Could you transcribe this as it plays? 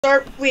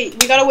Start. Wait,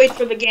 we gotta wait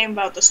for the game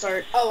about to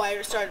start. Oh,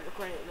 I started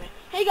recording it.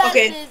 Hey guys,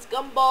 Okay. it's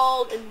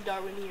Gumball and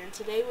Darwin here.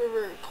 Today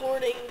we're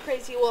recording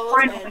Crazy Walls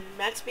Finally. and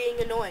Max being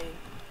annoying.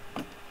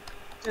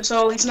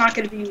 So he's not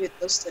gonna be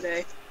with us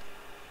today.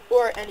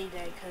 Or any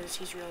day, because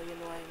he's really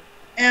annoying.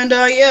 And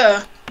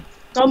yeah,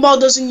 Gumball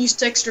doesn't use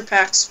texture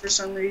packs for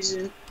some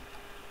reason.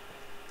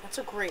 That's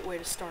a great way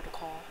to start a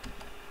call.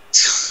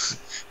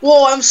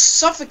 Well, I'm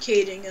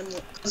suffocating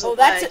and. Oh,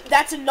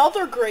 that's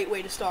another great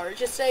way to start.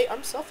 Just say,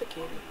 I'm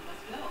suffocating.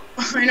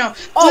 I know.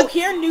 Oh, But,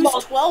 here News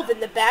 12 in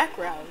the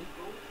background.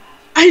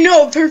 I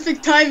know,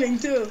 perfect timing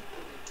too.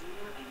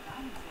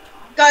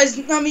 Guys,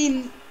 I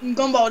mean,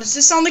 Gumball, does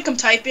this sound like I'm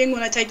typing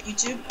when I type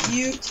YouTube?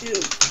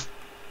 YouTube.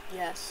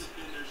 Yes.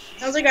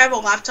 Sounds like I have a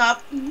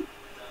laptop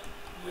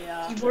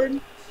Yeah. keyboard.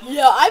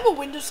 Yeah, I have a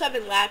Windows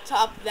 7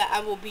 laptop that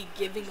I will be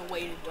giving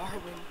away to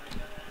Darwin.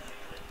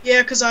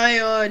 Yeah, cause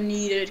I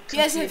needed He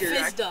has a computer.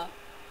 FISDA.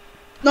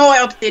 No, I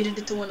updated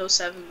it to Windows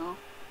 7 though.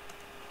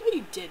 No,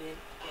 you didn't.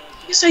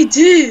 Yes, I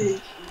did.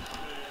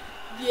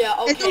 Yeah,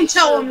 okay, And don't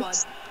tell sure, him. bud.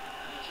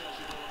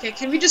 Okay,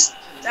 can we just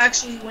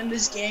actually win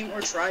this game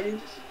or try to?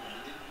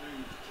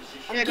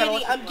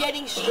 I'm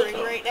getting string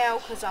right now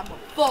because I'm a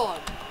fun.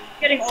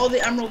 Getting all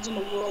the emeralds in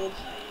the world.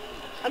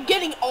 I'm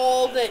getting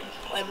all the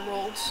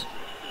emeralds.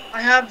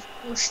 I have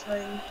 4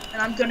 string,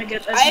 and I'm gonna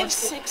get as I have much.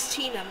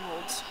 16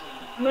 emeralds.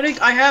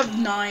 I have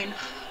 9.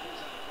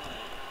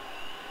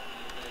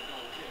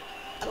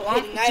 I'm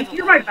kidding, I Did have you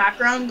hear 11. my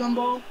background,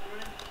 Gumball?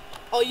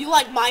 Oh, you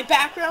like my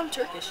background?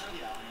 Turkish.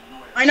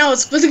 I know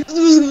it's good.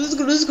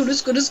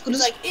 It's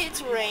like,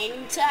 it's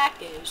raining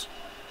tacos.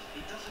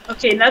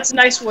 Okay, that's a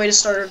nice way to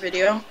start a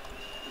video.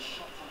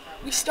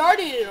 We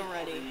started it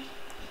already.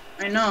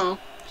 I know.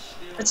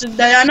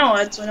 I know.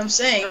 That's what I'm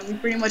saying. We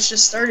pretty much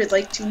just started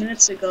like 2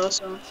 minutes ago.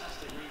 So.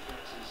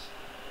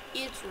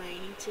 It's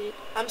raining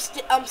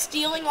I'm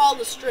stealing all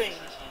the string.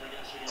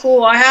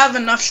 Cool. I have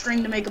enough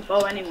string to make a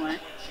bow anyway.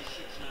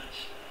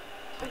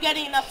 I'm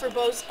getting enough for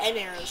bows and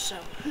arrows, so.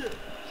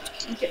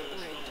 Okay.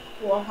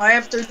 Well, I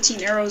have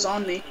 13 arrows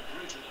on me,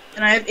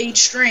 and I have 8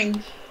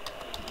 string.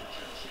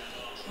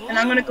 And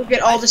I'm gonna go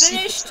get all the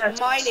secret finished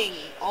mining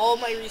all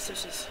my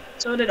resources.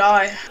 So did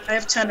I. I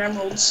have 10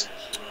 emeralds.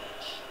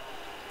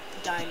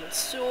 Diamond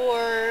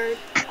sword,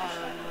 armor.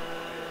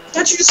 I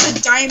thought you just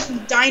said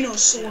dino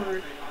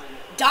sword.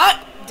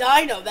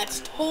 Dino, that's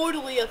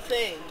totally a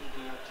thing.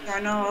 I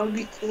know, that would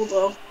be cool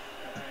though.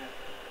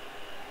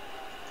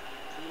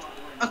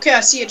 Okay,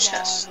 I see a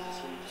chest.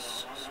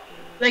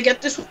 Did I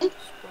get this one?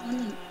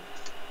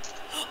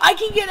 I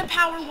can get a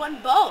power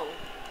 1 bow.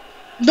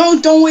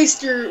 Don't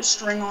waste your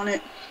string on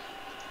it.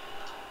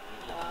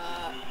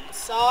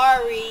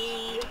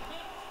 Sorry.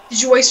 Did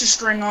you waste your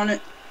string on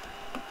it?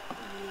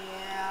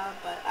 Yeah,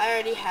 but I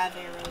already have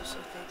arrows,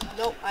 I think.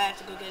 Nope, I have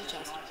to go get a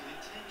chest.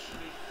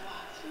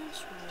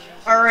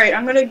 Alright,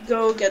 I'm gonna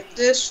go get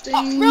this thing.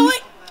 Oh, really?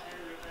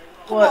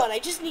 Come What? on, I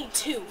just need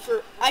 2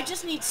 I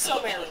just need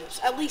some arrows.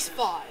 At least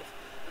 5.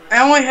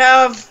 I only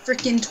have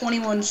freaking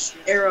 21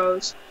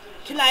 arrows.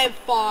 Can I have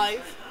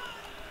 5?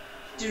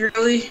 Do you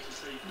really?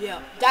 Yeah,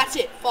 that's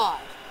it, 5.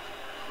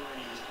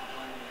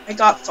 I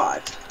got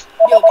 5.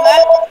 Yo, can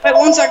I? Wait,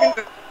 1 second.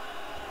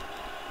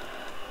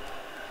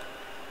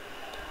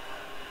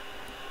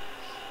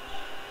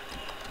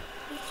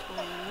 It's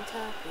raining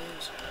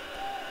tacos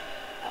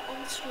out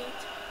on the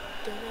street.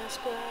 Don't ask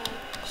why.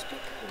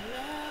 Stick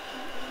around.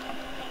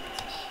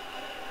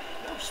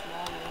 No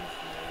small $1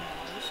 million.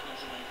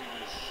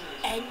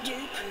 And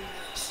your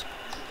prayers.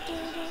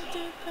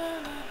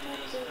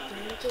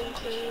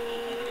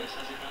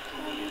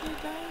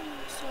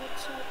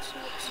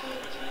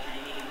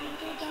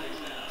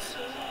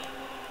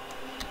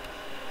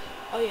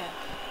 Oh yeah.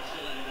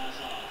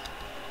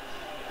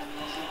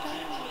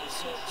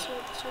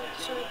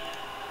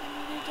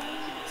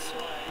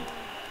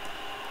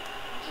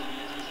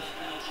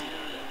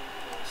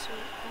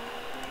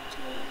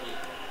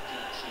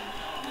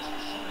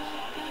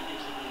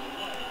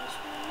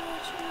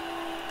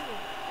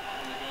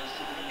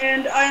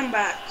 And I am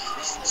back.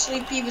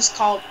 Sleepy was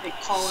calling.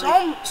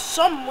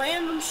 Some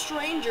random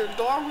stranger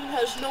Darwin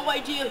has no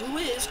idea who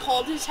is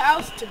called his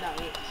house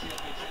tonight.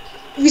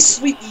 We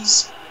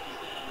Sleepies.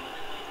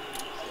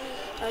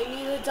 I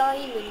need a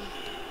diamond.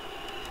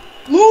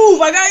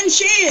 Move! I got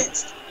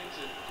enchants!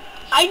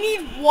 I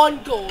need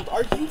 1 gold.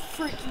 Are you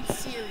freaking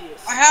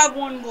serious? I have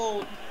 1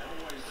 gold.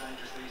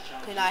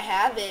 Can I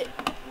have it?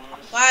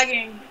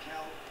 Lagging.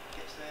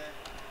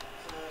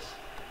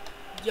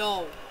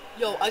 Yo,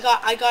 I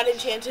got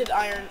enchanted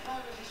iron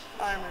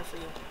armor for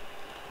you.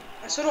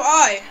 So do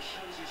I.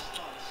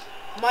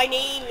 My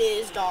name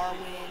is Darwin.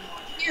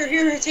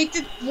 Here, take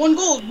the 1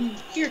 gold.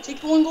 Here, take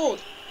the 1 gold.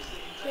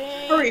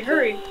 Hurry.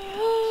 Hurry.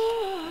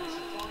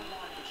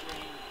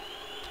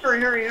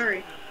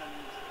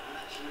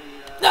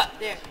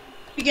 There.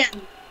 Begin.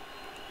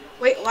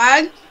 Wait,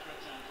 lag?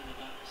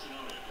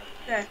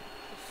 Okay.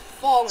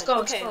 Fallen. Let's go,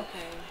 Okay.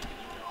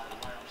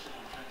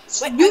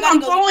 Wait,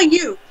 I'm following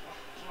you.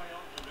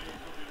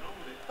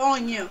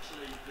 Following you.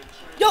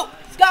 Yo,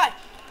 Sky.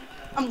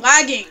 I'm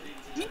lagging.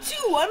 Me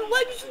too. I don't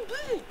like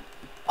it.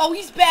 Oh,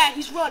 he's bad.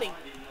 He's running.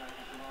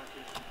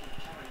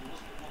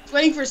 He's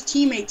waiting for his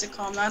teammate to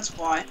come. That's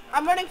why.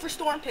 I'm running for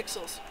Storm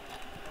Pixels.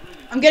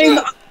 I'm getting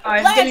the.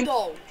 I'm getting.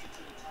 Goal.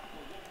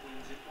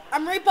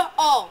 I'm right by.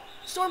 Oh,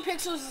 Storm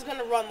Pixels is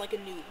gonna run like a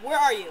noob. Where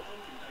are you?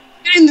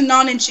 Getting the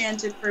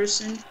non-enchanted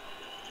person,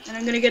 and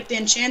I'm gonna get the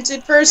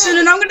enchanted person,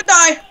 and I'm gonna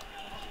die.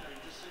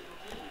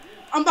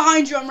 I'm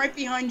behind you. I'm right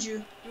behind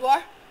you. You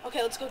are?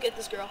 Okay, let's go get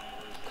this girl.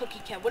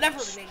 Cookie Cat, whatever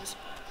her name is.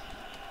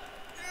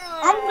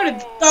 I'm gonna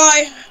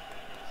die.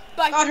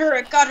 Bye. Got her.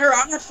 I got her.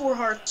 I'm at 4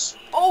 hearts.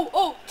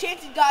 Oh,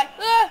 Chanted guy.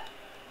 Ah!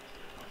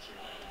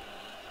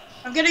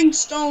 I'm getting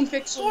stone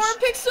pixels. Storm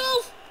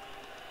Pixels.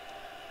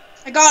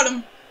 I got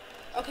him.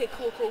 Okay,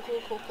 cool.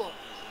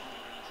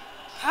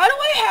 How do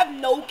I have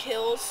no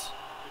kills?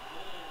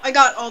 I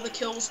got all the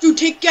kills. Dude,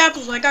 take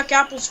gapples. I got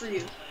gapples for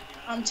you.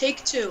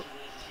 Take 2.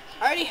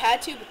 I already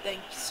had to, but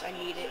thanks. I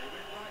need it.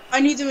 I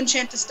need to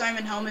enchant this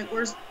diamond helmet.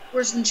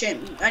 Where's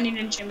enchantment? I need an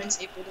enchantment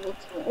table to look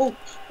for. Oh,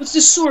 what's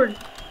this sword?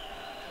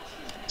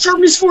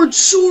 Sharpness 4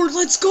 sword.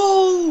 Let's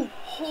go.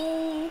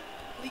 Holy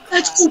crap.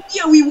 Let's go.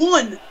 Yeah, we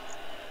won.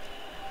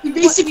 We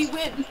basically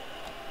win.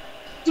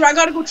 Dude, I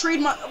gotta go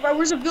trade my.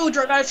 Where's a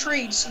villager? I gotta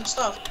trade some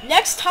stuff.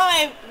 Next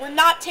time, we're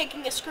not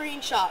taking a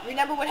screenshot.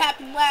 Remember what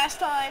happened last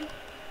time?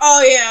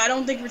 Oh yeah, I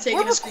don't think we're taking.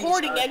 We're a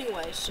recording screenshot.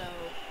 Anyway, so.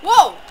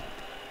 Whoa!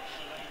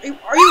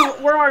 Are you?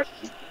 Where are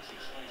you?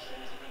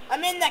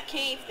 I'm in that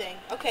cave thing.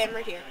 Okay, I'm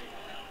right here.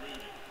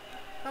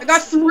 I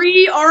got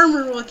 3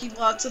 armor lucky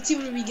blocks. Let's see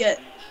what we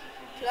get.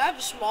 Can I have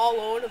a small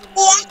loan of $1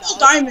 Oh, million? I'm full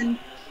diamond.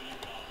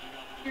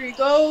 Here you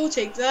go.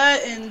 Take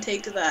that and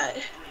take that.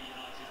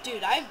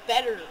 Dude, I have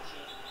better.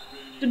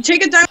 Dude,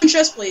 take a diamond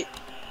chest plate.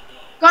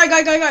 Guy.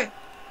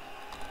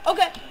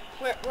 Okay.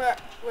 Where are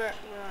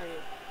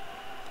you?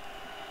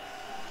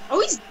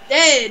 Oh, he's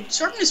dead.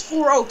 Sharpness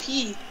 4 OP.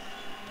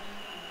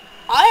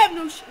 I have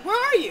no. Where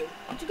are you?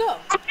 Where'd you go?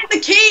 I'm in the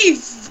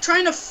cave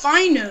trying to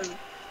find him.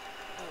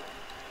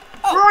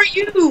 Oh. Where are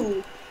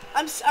you?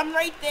 I'm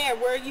right there.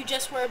 Where you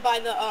just were by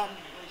the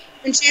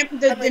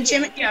Enchantment. I'm right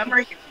Enchantment. Yeah, I'm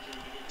right here.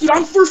 Dude,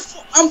 I'm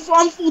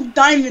full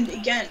diamond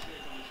again.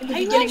 In the I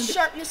beginning. have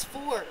sharpness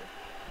 4.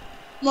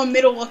 I'm a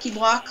middle lucky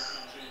block.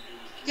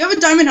 You have a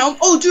diamond helmet?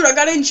 Oh, dude, I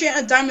gotta enchant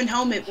a diamond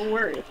helmet.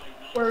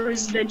 Where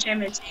is the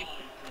enchantment table?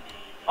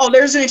 Oh,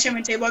 there's an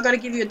enchantment table. I gotta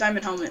give you a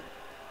diamond helmet.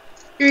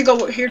 Here you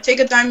go. Here, take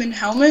a diamond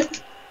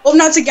helmet. Oh,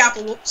 not to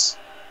gapple. Whoops.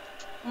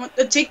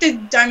 Take the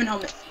diamond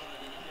helmet.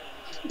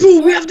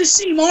 Dude, we have the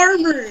same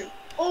armor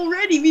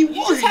already. We won.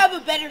 You just have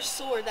a better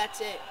sword. That's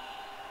it.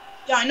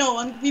 Yeah, I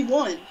know. We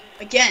won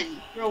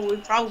again, bro. We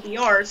probably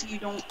are if you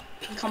don't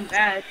become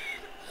bad.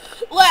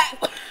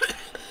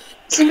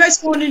 Some guy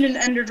spawned in an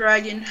ender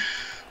dragon.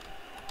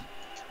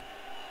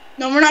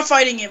 No, we're not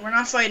fighting it.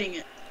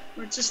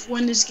 We're just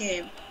win this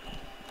game.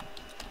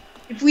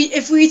 If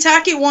we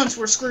attack it once,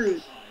 we're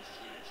screwed.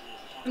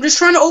 I'm just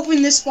trying to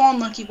open this spawn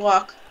lucky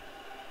block.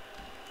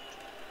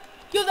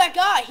 Yo, that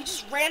guy, he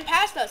just ran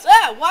past us.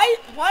 Ah, why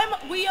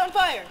am we on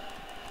fire?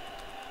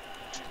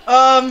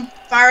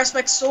 Fire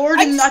aspect sword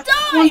I and just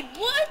died.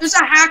 What? There's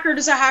a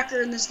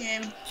hacker in this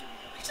game.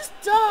 I just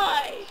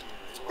died.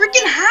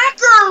 Freaking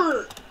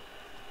hacker!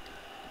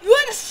 You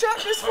had a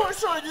sharpness 4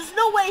 sword. There's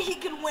no way he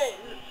can win.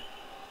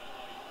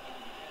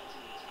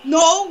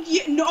 No,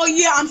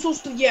 yeah, I'm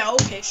supposed to. Yeah,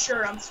 okay,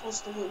 sure, I'm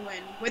supposed to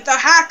win with a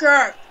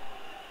hacker.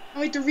 I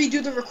have to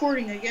redo the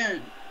recording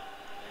again.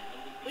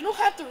 We don't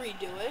have to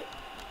redo it.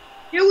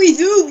 Yeah, we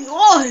do. We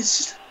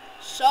lost.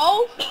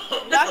 So,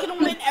 you're not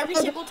gonna win every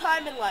single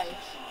time in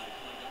life.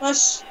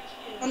 Unless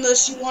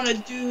you want to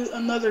do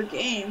another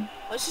game.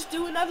 Let's just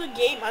do another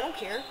game. I don't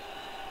care.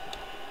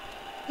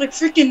 Like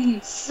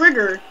freaking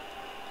Frigger.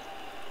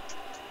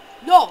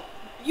 No,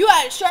 you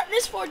had a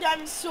sharpness 4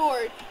 diamond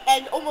sword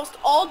and almost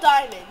all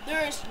diamond.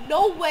 There is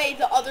no way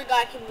the other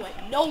guy can win.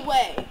 No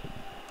way.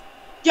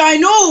 Yeah, I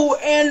know.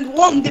 And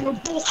one, they were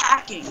both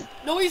hacking.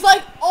 No, he's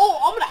like, oh,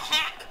 I'm gonna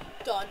hack.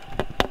 Done.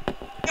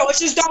 Yo, let's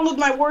just download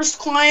my worst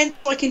client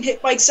so I can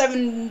hit like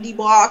 70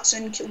 blocks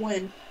and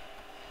win.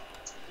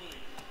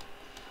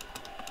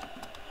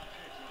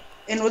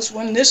 And let's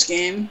win this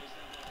game.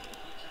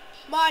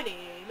 My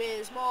name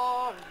is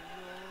Mario.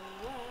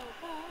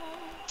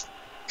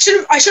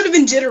 I should have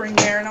been jittering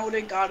there, and I would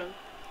have got him.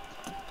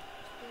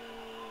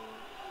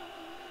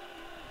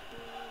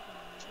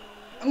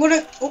 I'm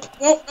gonna. Oh,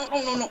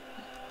 no.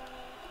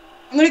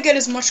 I'm gonna get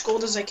as much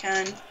gold as I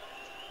can.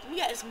 We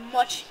get as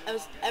much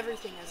as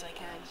everything as I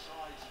can.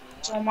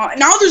 So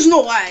now there's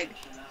no lag.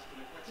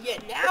 Yeah,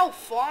 now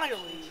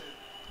finally.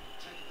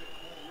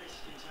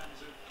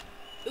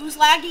 It was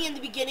lagging in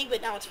the beginning,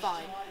 but now it's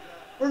fine.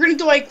 We're gonna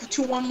do like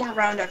one more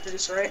round after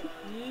this, right?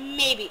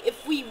 Maybe.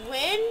 If we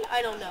win,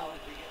 I don't know.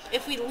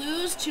 If we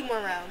lose, 2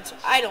 more rounds.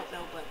 I don't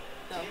know, but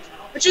no.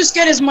 Let's just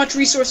get as much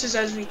resources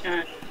as we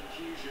can.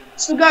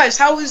 So guys,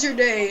 how was your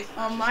day?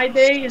 My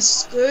day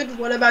is good.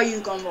 What about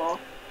you, Gumball?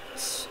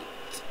 It's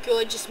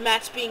good. Just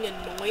Matt's being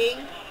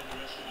annoying.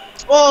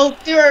 Well,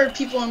 there are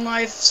people in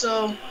life,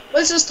 so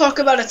let's just talk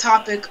about a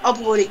topic: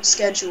 uploading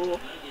schedule.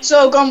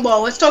 So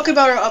Gumball, let's talk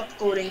about our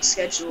uploading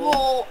schedule.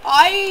 Well,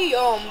 I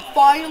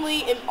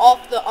finally am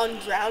off the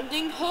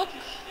undrowning hook.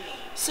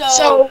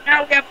 So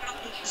now we have an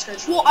uploading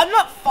schedule. Well, I'm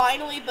not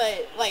finally,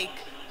 but like,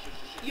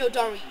 yo,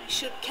 Darwin,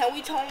 can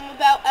we tell them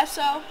about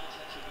SO?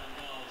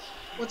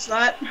 What's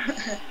that?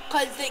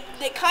 Cause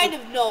they kind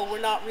of know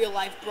we're not real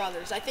life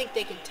brothers. I think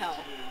they can tell.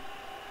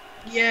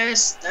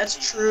 Yes,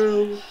 that's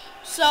true.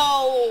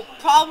 So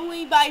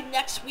probably by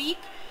next week,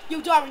 yo,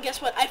 Darwin,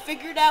 guess what? I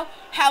figured out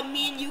how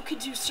me and you could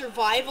do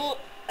survival,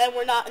 and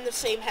we're not in the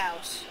same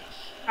house.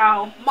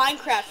 How?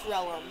 Minecraft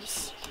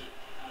realms.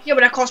 Yeah,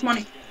 but that costs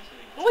money.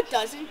 No, it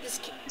doesn't. This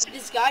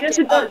guy. Yes,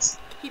 did. it does.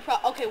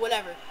 Okay,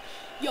 whatever.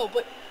 Yo,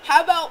 but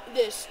how about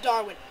this,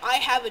 Darwin? I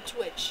have a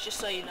Twitch, just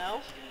so you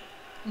know.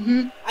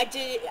 I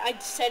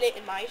said it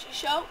in my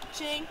show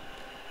thing.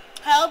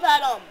 How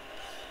about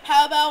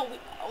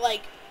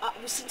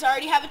since I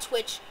already have a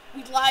Twitch,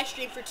 we live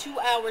stream for 2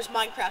 hours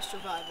Minecraft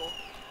survival.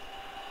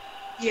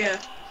 Yeah.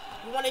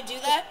 You want to do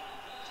that?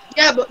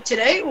 Yeah, but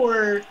today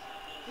or?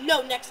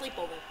 No, next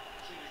sleepover.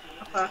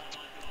 Okay.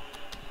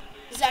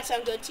 Does that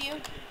sound good to you?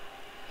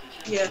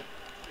 Yeah.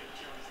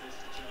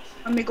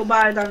 Let me go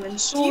buy a diamond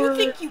sword.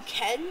 Do you think you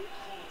can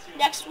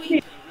next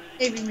week?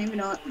 Maybe, maybe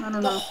not. I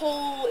don't know.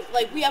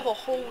 We have a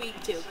whole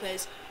week too,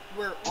 because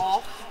we're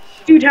off.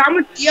 Dude, how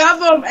much do you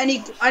have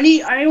any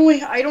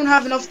I don't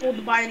have enough gold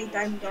to buy any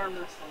diamond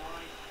armor.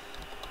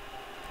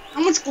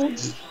 How much gold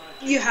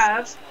do you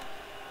have?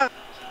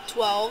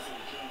 12.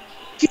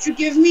 Could you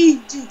give me,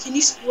 dude, can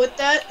you split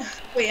that?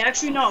 Wait,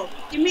 actually no.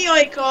 Give me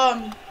like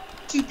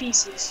 2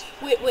 pieces.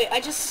 Wait, I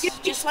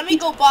just let me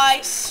go buy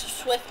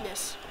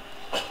swiftness.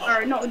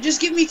 Alright, no, just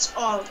give me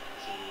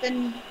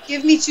then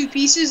give me 2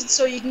 pieces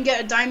so you can get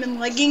a diamond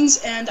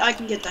leggings and I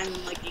can get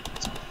diamond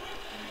leggings.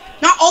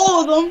 Not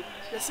all of them.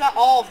 That's not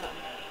all of them.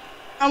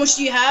 How much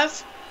do you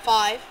have?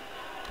 5.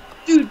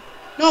 Dude,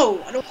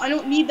 no, I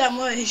don't need that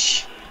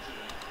much.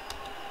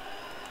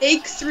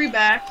 Take 3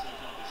 back.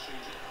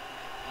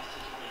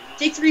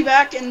 Take 3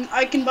 back and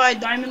I can buy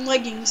diamond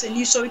leggings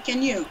and so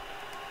can you.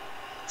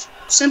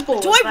 Simple.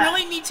 Do I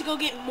really need to go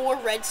get more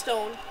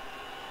redstone?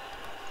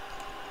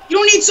 You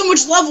don't need so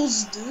much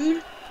levels,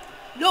 dude.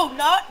 No,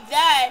 not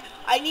that.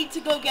 I need to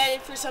go get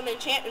it for some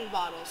enchantment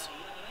bottles.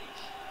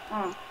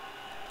 Oh.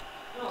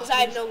 Because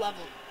I have no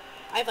level.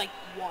 I have like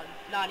 1,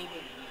 not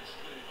even.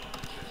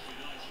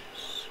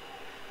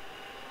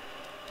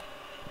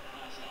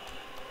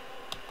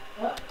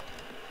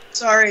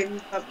 Sorry,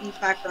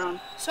 background.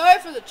 Sorry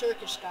for the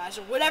Turkish guys,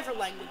 or whatever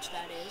language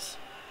that is.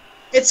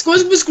 It's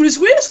sorry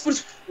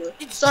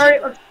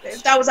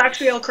if that was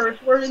actually a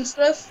curse word and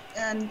stuff,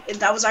 and if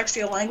that was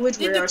actually a language.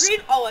 Did the green?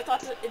 Oh, I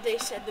thought that they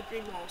said the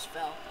green walls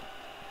fell.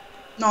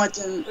 No, it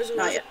didn't.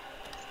 Not yet.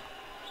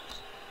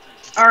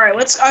 All right,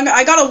 let's.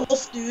 I got a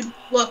wolf, dude.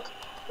 Look,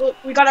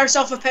 we got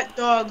ourselves a pet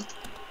dog.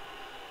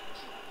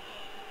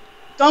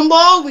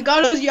 Gumball, I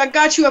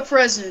got you a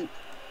present.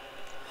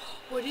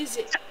 What is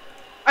it?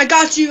 I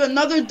got you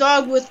another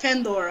dog with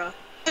Pandora.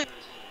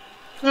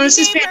 Can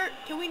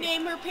we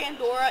name her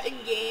Pandora in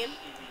game?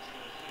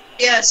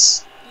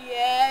 Yes.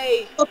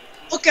 Yay.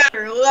 Look at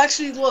her.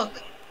 Actually,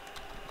 look.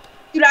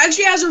 Dude, it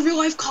actually has a real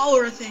life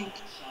collar, I think.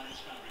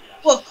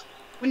 Look,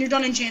 when you're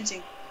done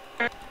enchanting.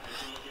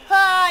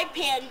 Hi,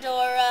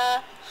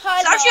 Pandora.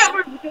 Hi. Does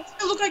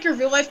it look like a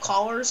real life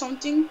collar or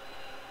something?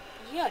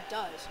 Yeah, it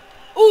does.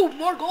 Ooh,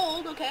 more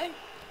gold. Okay.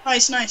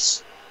 Nice,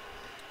 nice.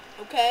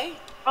 Okay.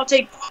 I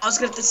was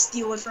gonna have to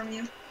steal it from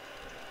you.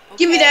 Okay.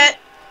 Give me that.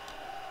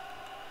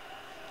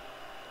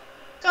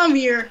 Come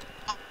here.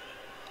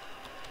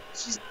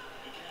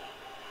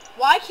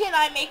 Why can't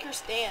I make her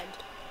stand?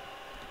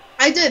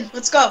 I did.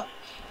 Let's go.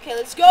 Okay,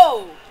 let's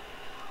go.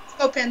 Let's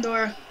go,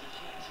 Pandora.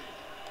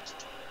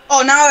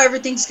 Oh, now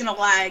everything's gonna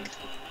lag.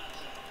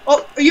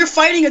 Oh, you're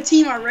fighting a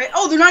team, alright?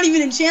 Oh, they're not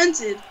even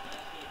enchanted.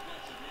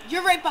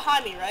 You're right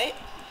behind me, right?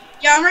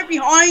 Yeah, I'm right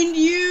behind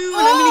you,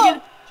 and I'm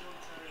gonna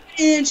get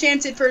an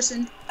enchanted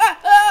person.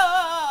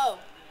 Oh!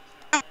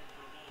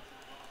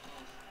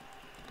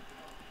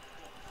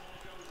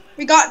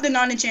 We got the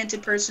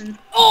non-enchanted person.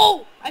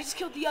 Oh! I just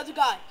killed the other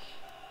guy.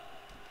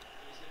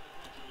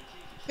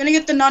 Gonna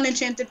get the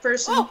non-enchanted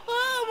person.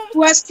 Oh,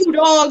 who has 2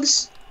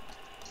 dogs.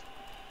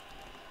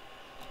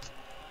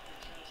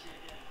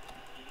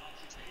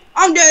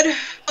 I'm dead.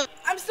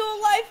 I'm still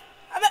alive.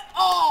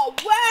 Oh,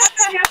 wow.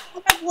 I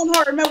have 1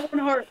 heart. I have 1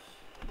 heart.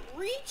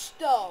 Reach,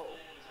 though.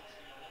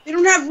 They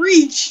don't have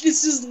reach.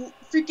 This is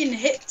freaking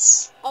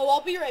hits. Oh,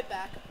 I'll be right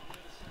back.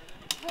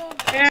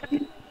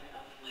 And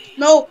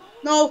no.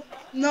 Clean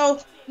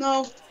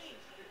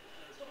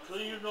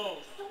your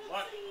nose.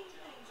 Wash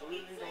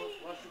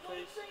your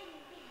face.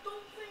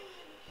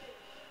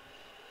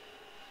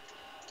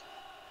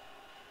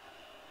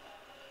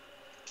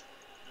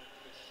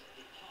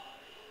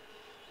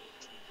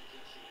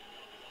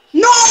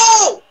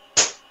 No!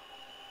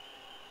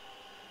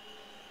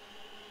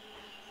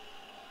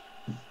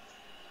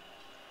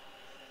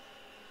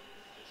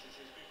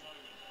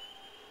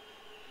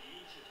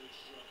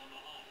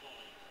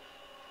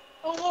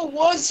 Oh, what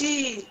was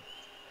he?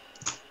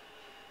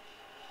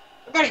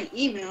 I got an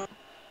email.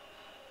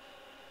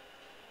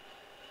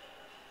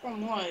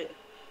 From what?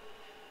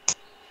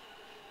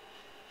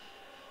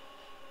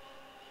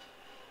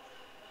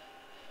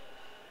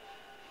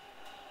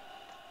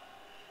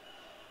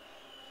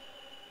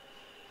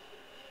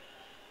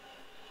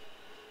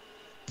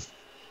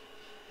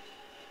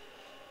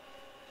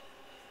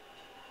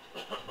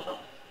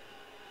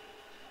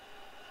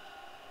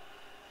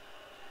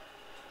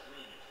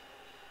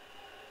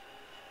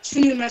 Two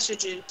new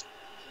messages.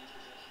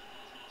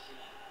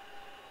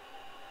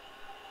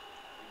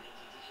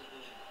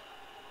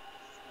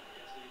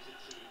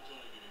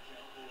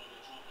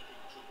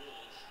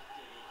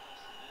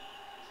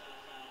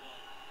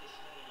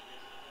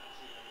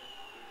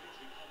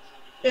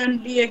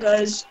 And yeah,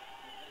 guys,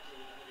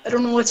 I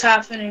don't know what's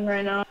happening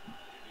right now.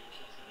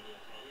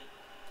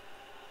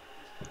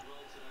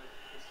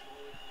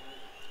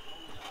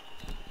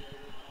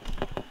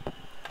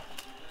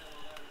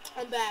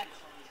 I'm back.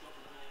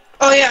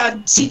 Oh yeah,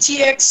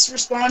 CTX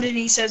responded and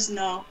he says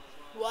no.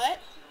 What?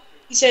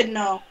 He said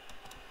no.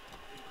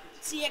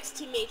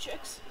 CXT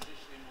Matrix.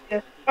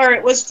 Yeah.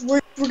 Alright,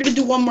 we're gonna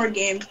do one more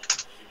game.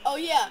 Oh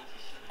yeah,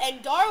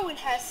 and Darwin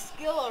has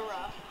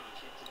Skillera.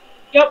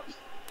 Yep.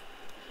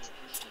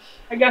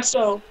 I guess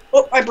so.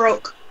 Oh, I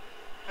broke.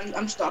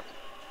 I'm stuck.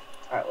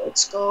 Alright,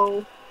 let's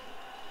go.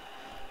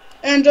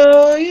 And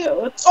yeah,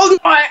 let's. Oh,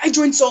 I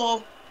joined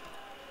solo.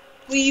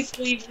 Leave.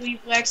 I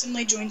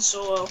accidentally joined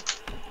solo.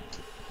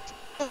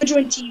 I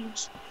joined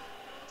teams.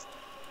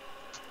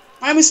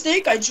 My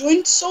mistake, I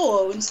joined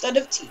solo instead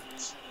of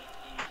teams.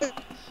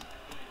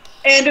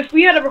 And if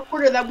we had a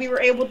recorder that we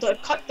were able to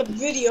cut the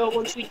video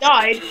once we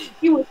died,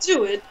 he would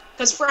do it,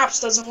 because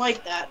Fraps doesn't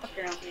like that,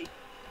 apparently.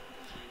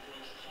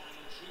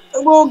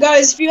 Well,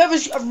 guys, if you have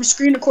a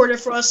screen recorder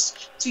for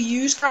us to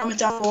use, comment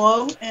down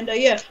below. And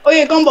yeah. Oh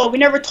yeah, Gumball, we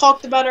never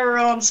talked about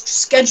our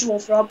schedule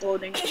for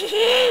uploading.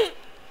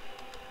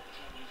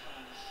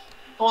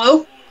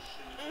 Hello?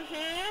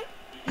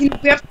 We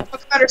have to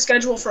talk about our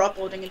schedule for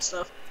uploading and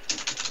stuff.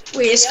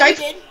 Wait, is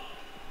Skype?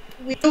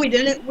 We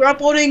didn't. We're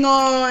uploading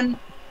on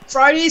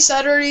Fridays,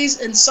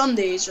 Saturdays, and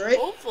Sundays, right?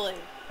 Hopefully.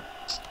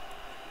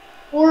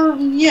 Or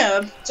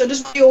yeah. So this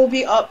video will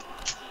be up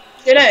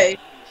today,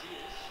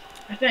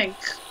 I think.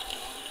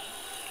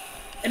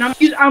 And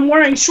I'm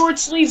wearing short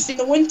sleeves in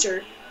the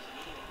winter.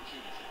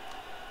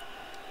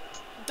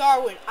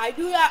 Darwin, I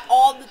do that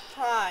all the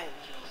time.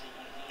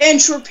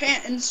 And short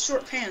pants.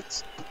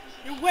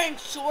 You're wearing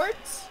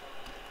shorts?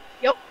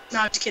 Yep. No,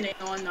 I'm just kidding.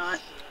 No, I'm not.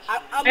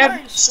 I'm I have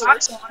wearing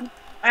socks shorts. on.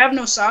 I have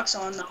no socks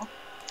on though.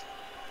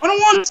 I don't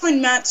want to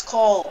join Matt's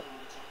call.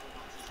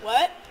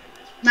 What?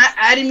 Matt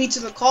added me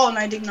to the call and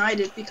I denied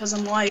it because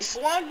I'm life.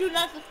 I want to do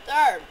nothing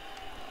third.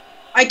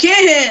 I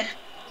can't.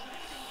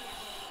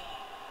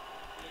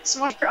 It's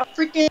my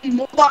freaking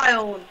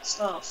mobile and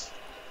stuff.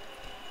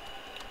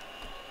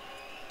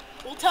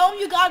 Well, tell him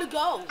you gotta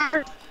go.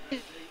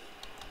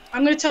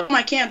 I'm gonna tell him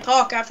I can't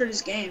talk after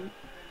this game.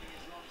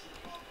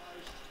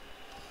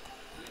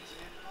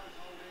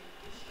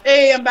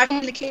 Hey, I'm back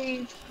in the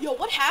cave. Yo,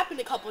 what happened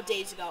a couple of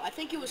days ago? I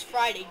think it was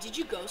Friday. Did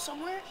you go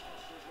somewhere?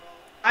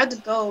 I had to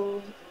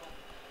go.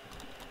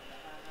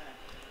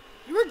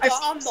 You were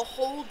gone the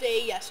whole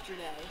day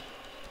yesterday.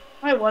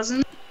 I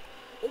wasn't.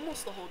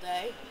 Almost the whole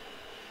day.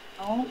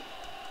 No.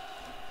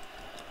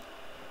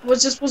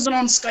 Wasn't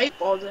on Skype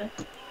all day.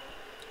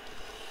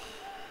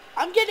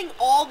 I'm getting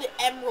all the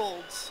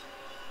emeralds.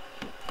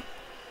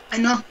 I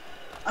know.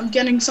 I'm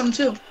getting some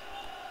too.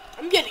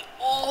 I'm getting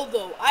all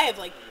though. I have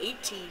like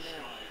 18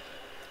 now.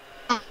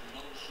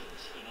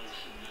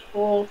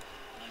 Cool.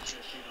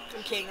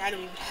 I'm kidding. I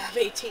don't even have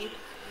 18.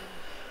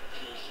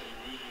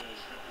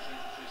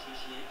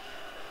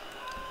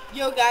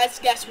 Yo guys,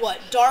 guess what?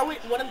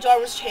 One of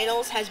Darwin's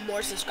channels has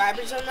more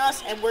subscribers than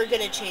us, and we're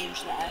gonna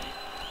change that.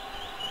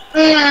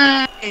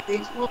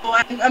 Maybe. Well,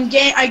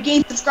 I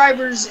gain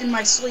subscribers in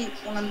my sleep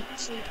when I'm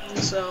sleeping,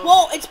 so.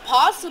 Well, it's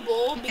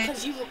possible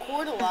because you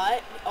record a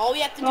lot. All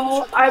we have to do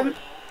is record.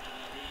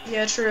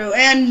 Yeah, true.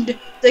 And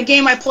the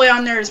game I play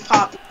on there is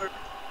popular.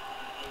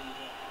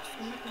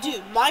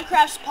 Dude,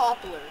 Minecraft's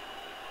popular.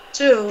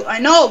 Too. I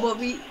know, but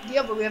we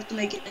have to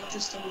make it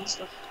interesting and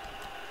stuff.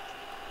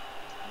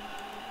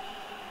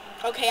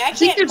 Okay, I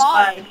can't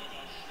mine.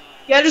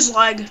 Yeah, just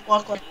lag.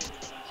 Luckily.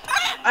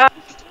 I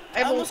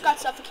almost got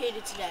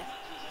suffocated to death.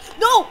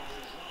 No!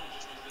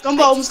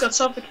 Gumball almost got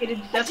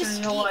suffocated to death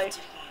in real life.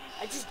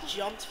 I just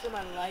jumped for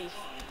my life.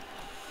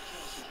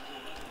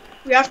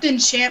 We have to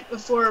enchant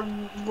before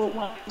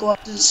we'll go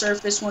up to the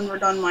surface when we're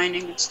done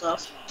mining and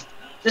stuff.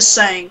 Just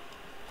saying.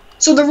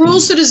 So the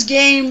rules to this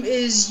game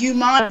is you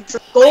mine for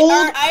gold.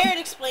 I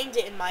already explained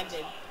it in my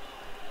vid.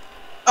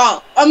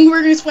 Oh,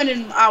 we're gonna explain it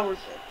in our vid.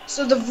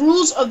 So the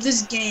rules of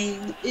this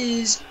game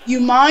is you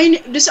mine.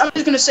 I'm just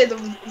gonna say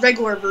the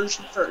regular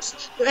version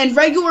first. In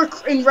regular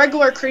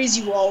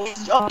Crazy Wall,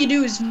 all you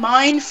do is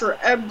mine for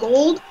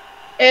gold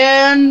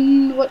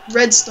and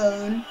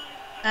redstone,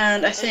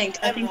 and I think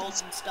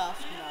emeralds and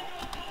stuff.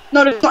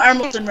 No, there's no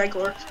emeralds in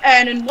regular.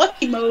 And in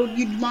Lucky Mode,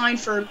 you'd mine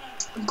for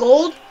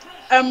gold,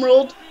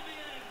 emerald,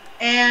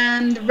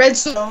 and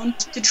redstone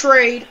to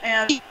trade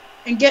and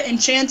get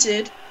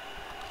enchanted.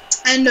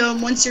 And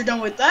once you're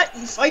done with that,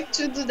 you fight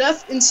to the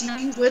death and see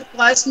what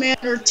last man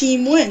or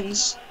team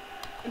wins.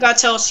 I gotta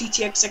tell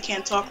CTX I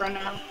can't talk right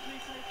now.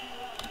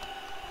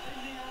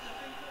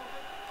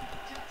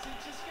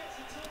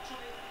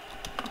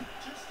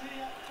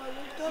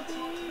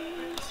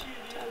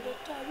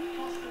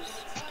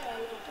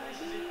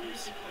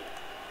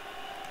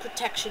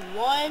 Protection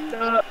 1.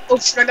 Oh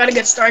shit, I gotta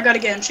get started. I gotta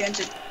get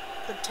enchanted.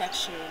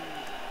 Protection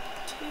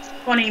 2.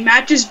 Funny,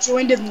 Matt just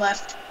joined and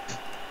left.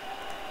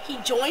 He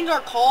joined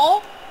our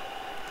call?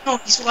 No,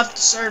 he's left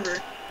the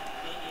server.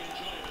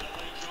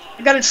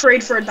 I gotta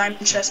trade for a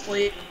diamond chest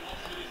plate.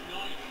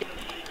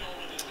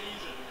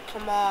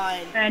 Come on.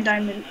 And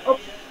diamond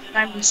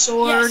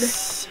sword.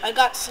 Yes, I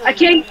got some.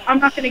 I'm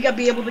not gonna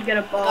be able to get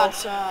a bow. I got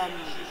some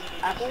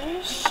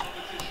apples.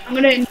 I'm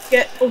gonna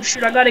get. Oh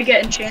shoot! I gotta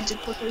get enchanted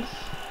quickly.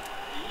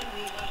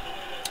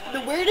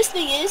 The weirdest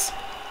thing is,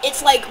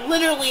 it's like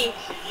literally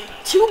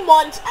 2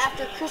 months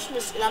after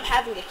Christmas, and I'm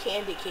having a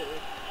candy cane.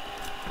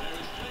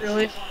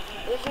 Really?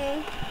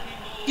 Mhm.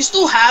 You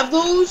still have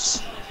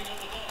those?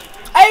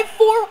 I have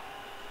 4.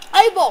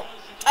 I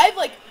have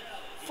like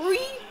 3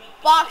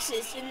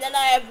 boxes, and then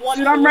I have 1.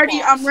 Dude, I'm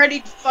ready. I'm ready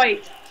to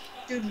fight.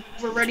 Dude,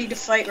 we're ready to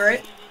fight,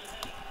 right?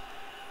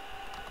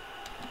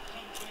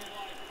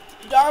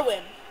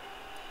 Darwin.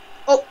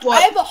 Oh, what?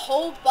 I have a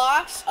whole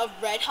box of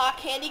Red Hot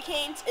candy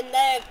canes, and then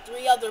I have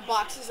 3 other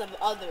boxes of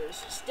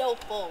others. Still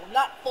full.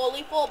 Not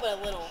fully full, but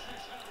a little.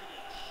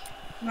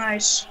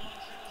 Nice.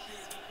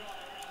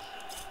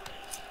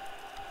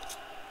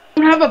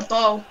 I don't have a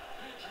bow.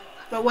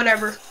 But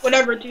whatever.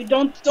 Whatever, dude.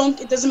 Don't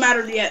it doesn't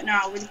matter yet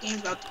now where the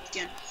game's about to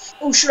begin.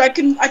 Oh shit, I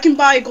can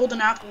buy golden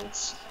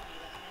apples.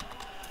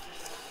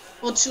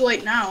 Well, it's too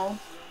late now.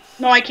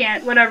 No, I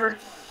can't. Whatever.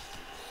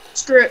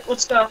 Screw it.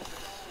 Let's go.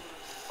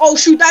 Oh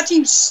shoot, that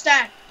team's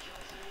stacked.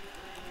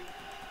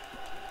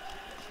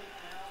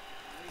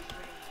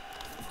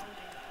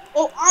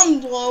 Oh,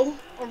 I'm low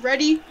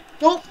already.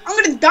 Nope,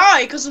 I'm gonna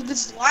die because of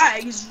this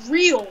lag. It's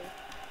real.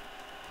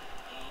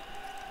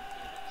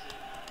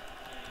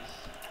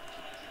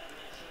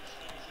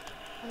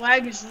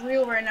 Lag is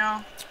real right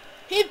now.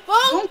 He's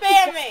phone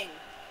spamming.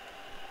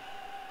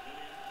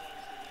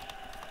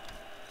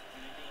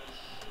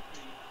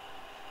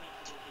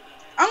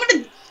 I'm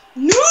gonna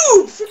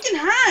noob freaking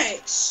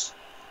hacks.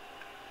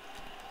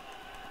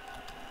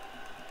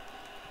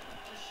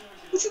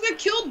 Who'd you get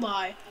killed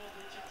by?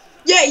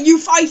 Yeah,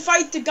 I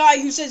fight the guy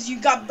who says you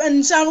got,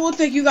 and it looked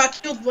like you got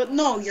killed, but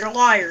no, you're a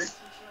liar.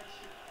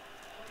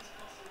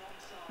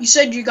 You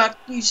said you got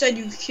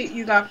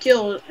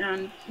killed,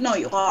 and no,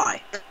 you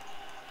lie.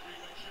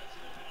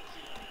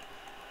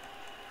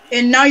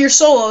 And now you're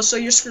solo, so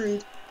you're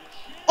screwed.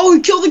 Oh,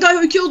 you killed the guy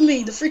who killed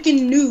me, the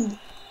freaking noob.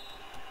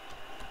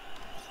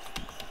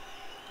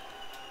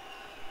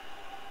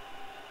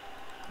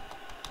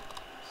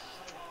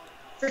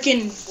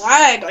 Freaking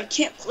lag, I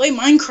can't play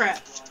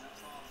Minecraft.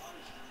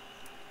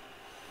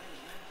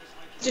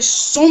 There's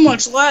so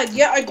much lag.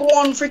 Yeah, I go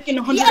on freaking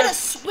 100. He had a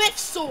Swift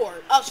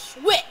sword. A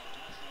Swift.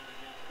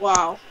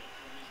 Wow.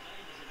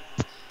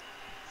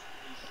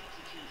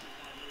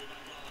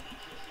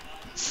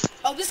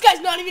 Oh, this guy's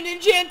not even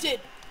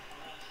enchanted.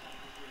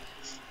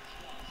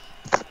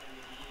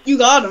 You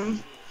got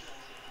him.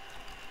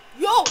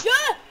 Yo,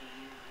 yeah.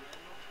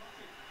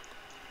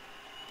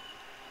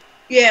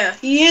 Yeah,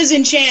 he is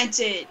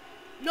enchanted.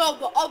 No,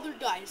 the other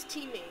guy, his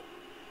teammate.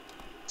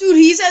 Dude,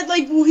 he's at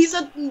like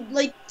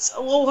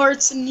low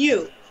hearts than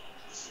you.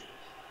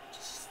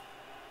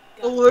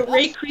 The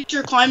great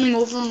creature climbing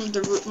over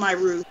my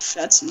roof.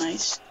 That's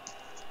nice.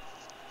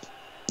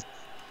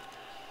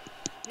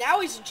 Now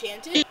he's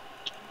enchanted.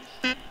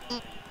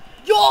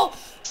 Yo!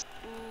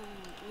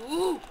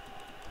 Ooh.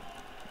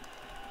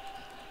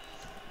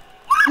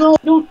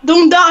 No,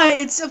 don't die.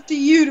 It's up to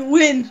you to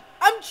win.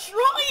 I'm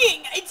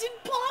trying. It's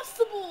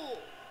impossible.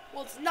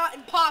 Well, it's not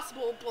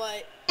impossible,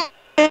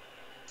 but.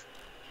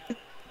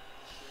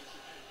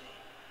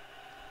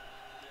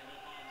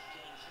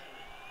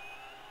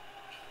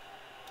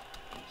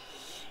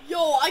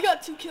 Yo, I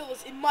got 2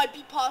 kills. It might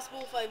be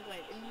possible if I win.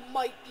 It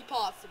might be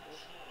possible.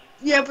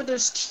 Yeah, but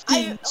there's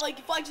teams.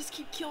 If I just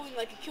keep killing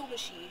like a kill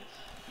machine.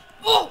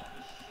 Oh!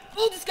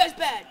 Oh, this guy's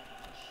bad.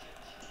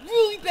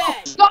 Really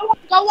bad. Oh,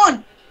 got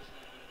one.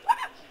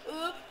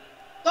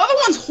 The other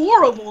one's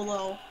horrible,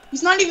 though.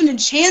 He's not even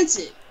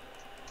enchanted.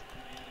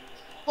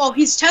 Well,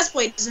 his chest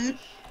plate isn't.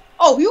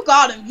 Oh, you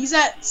got him. He's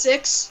at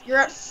 6. You're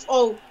at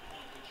 3.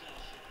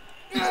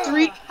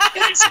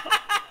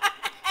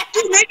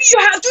 Dude, maybe you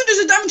have. Dude, there's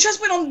a diamond chest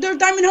plate there's a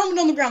diamond helmet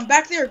on the ground.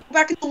 Back there. Go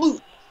back in the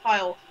loot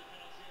pile.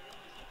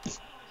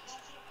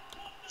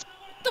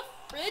 The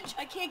fridge?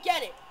 I can't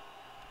get it.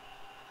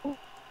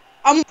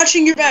 I'm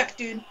watching your back,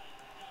 dude.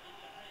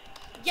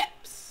 Yep.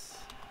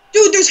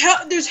 Dude,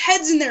 there's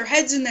heads in there.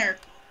 Heads in there.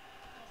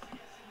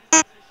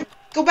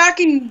 Go back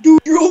and, dude,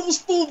 you're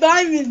almost full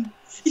diamond.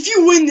 If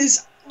you win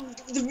this,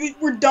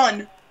 we're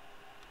done.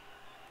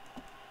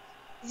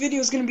 The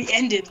video's gonna be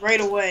ended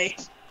right away.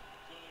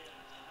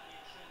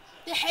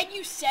 The head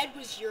you said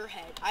was your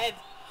head. I have...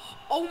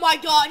 Oh my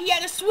god, he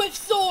had a swift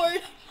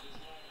sword!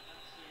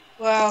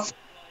 Wow.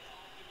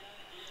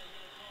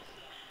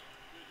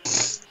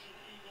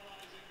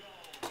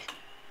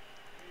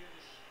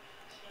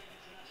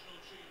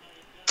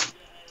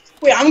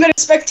 Wait, I'm gonna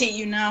spectate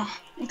you now.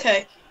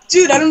 Okay.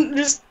 Dude,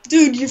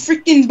 dude, you're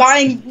freaking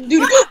buying,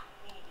 dude.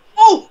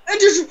 Oh,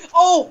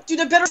 and dude,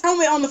 a better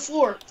helmet on the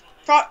floor.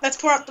 That's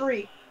prot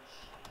 3.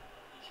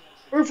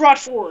 Or prot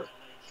 4.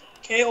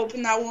 Okay,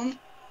 open that one.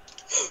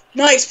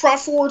 Nice, prot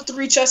 4,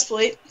 3 chest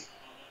plate.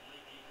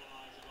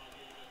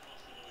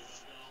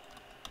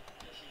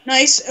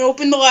 Nice, and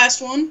open the last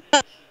one.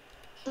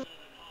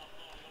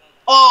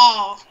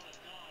 Aw.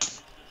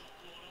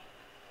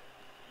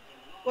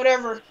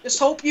 Whatever, just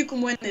hope you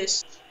can win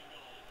this.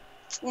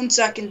 1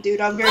 second, dude,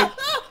 I'm very...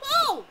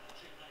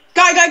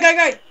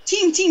 Guy!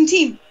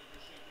 Team!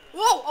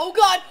 Whoa, oh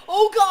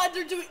god,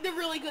 they're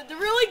really good,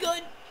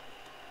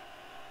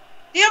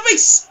 They have, like,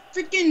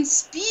 freaking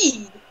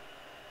speed.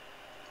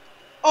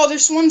 Oh,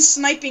 there's one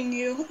sniping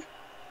you.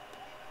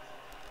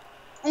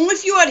 Only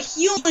if you had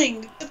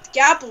healing with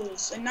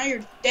Gapples, and now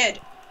you're dead.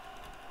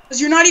 Because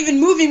you're not even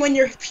moving when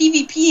you're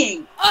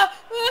PvPing. I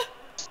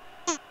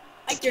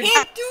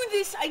can't do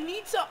this, I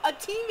need a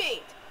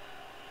teammate.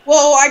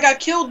 Whoa, I got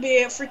killed by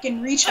a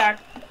freaking reach hack.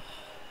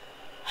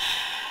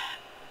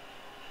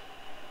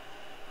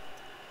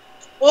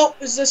 Well,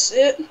 is this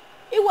it?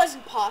 It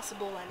wasn't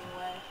possible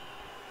anyway.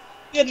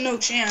 You had no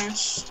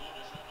chance.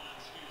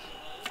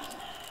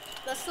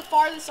 That's the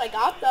farthest I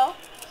got, though.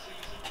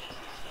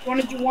 You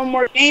want to do one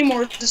more game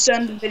or just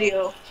end the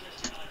video?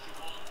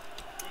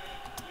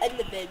 End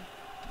the vid.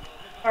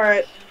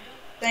 Alright.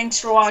 Thanks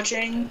for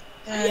watching.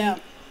 And yeah.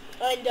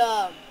 And,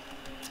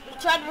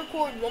 we'll try to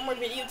record one more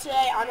video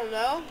today. I don't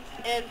know.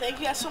 And thank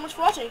you guys so much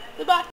for watching. Goodbye.